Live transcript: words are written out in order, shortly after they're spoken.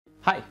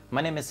Hi, my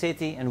name is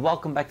Seti and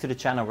welcome back to the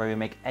channel where we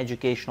make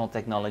educational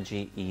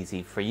technology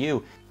easy for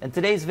you. In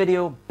today's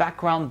video,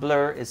 background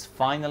blur is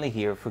finally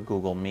here for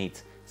Google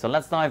Meet. So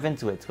let's dive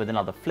into it with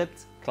another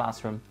flipped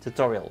classroom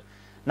tutorial.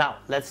 Now,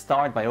 let's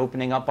start by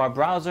opening up our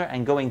browser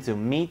and going to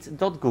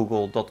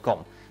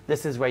meet.google.com.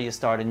 This is where you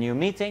start a new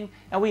meeting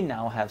and we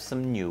now have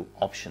some new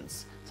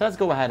options. So let's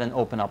go ahead and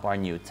open up our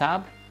new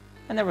tab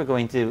and then we're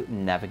going to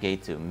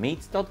navigate to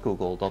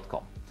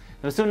meet.google.com.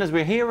 As soon as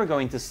we're here, we're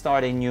going to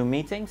start a new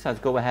meeting. So let's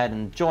go ahead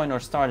and join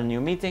or start a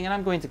new meeting, and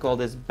I'm going to call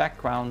this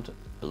background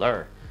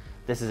blur.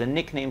 This is a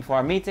nickname for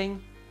our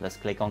meeting. Let's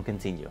click on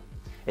continue.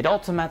 It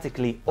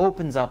automatically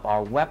opens up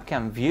our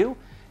webcam view,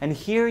 and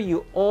here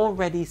you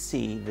already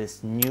see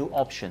this new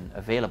option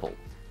available.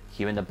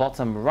 Here in the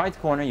bottom right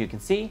corner, you can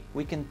see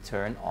we can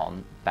turn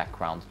on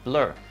background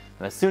blur.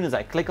 And as soon as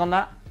I click on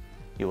that,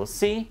 you will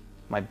see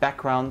my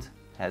background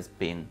has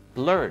been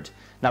blurred.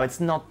 Now, it's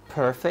not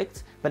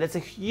perfect, but it's a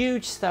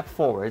huge step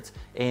forward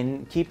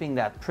in keeping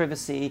that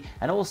privacy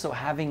and also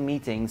having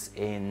meetings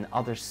in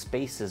other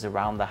spaces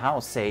around the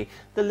house, say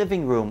the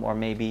living room, or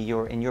maybe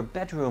you're in your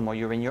bedroom or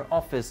you're in your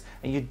office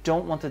and you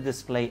don't want to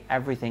display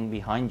everything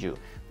behind you.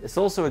 It's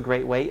also a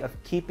great way of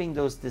keeping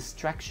those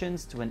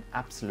distractions to an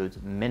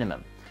absolute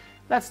minimum.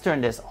 Let's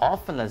turn this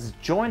off and let's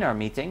join our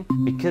meeting,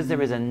 because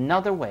there is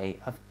another way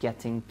of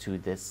getting to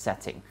this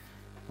setting.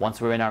 Once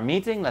we're in our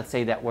meeting, let's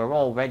say that we're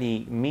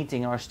already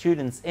meeting our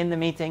students in the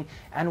meeting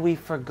and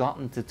we've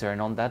forgotten to turn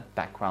on that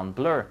background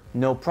blur.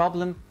 No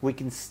problem, we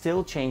can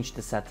still change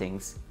the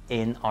settings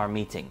in our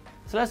meeting.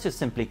 So let's just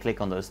simply click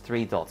on those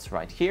three dots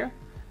right here.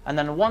 And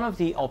then one of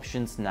the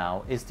options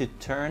now is to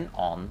turn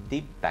on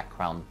the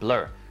background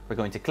blur. We're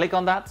going to click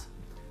on that.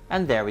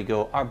 And there we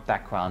go, our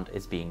background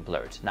is being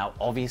blurred. Now,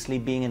 obviously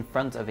being in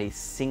front of a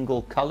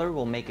single color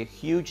will make a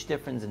huge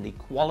difference in the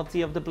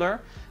quality of the blur,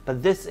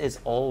 but this is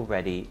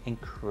already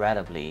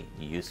incredibly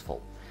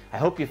useful. I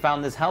hope you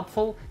found this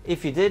helpful.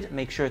 If you did,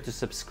 make sure to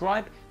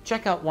subscribe,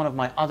 check out one of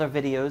my other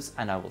videos,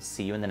 and I will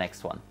see you in the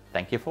next one.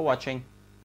 Thank you for watching.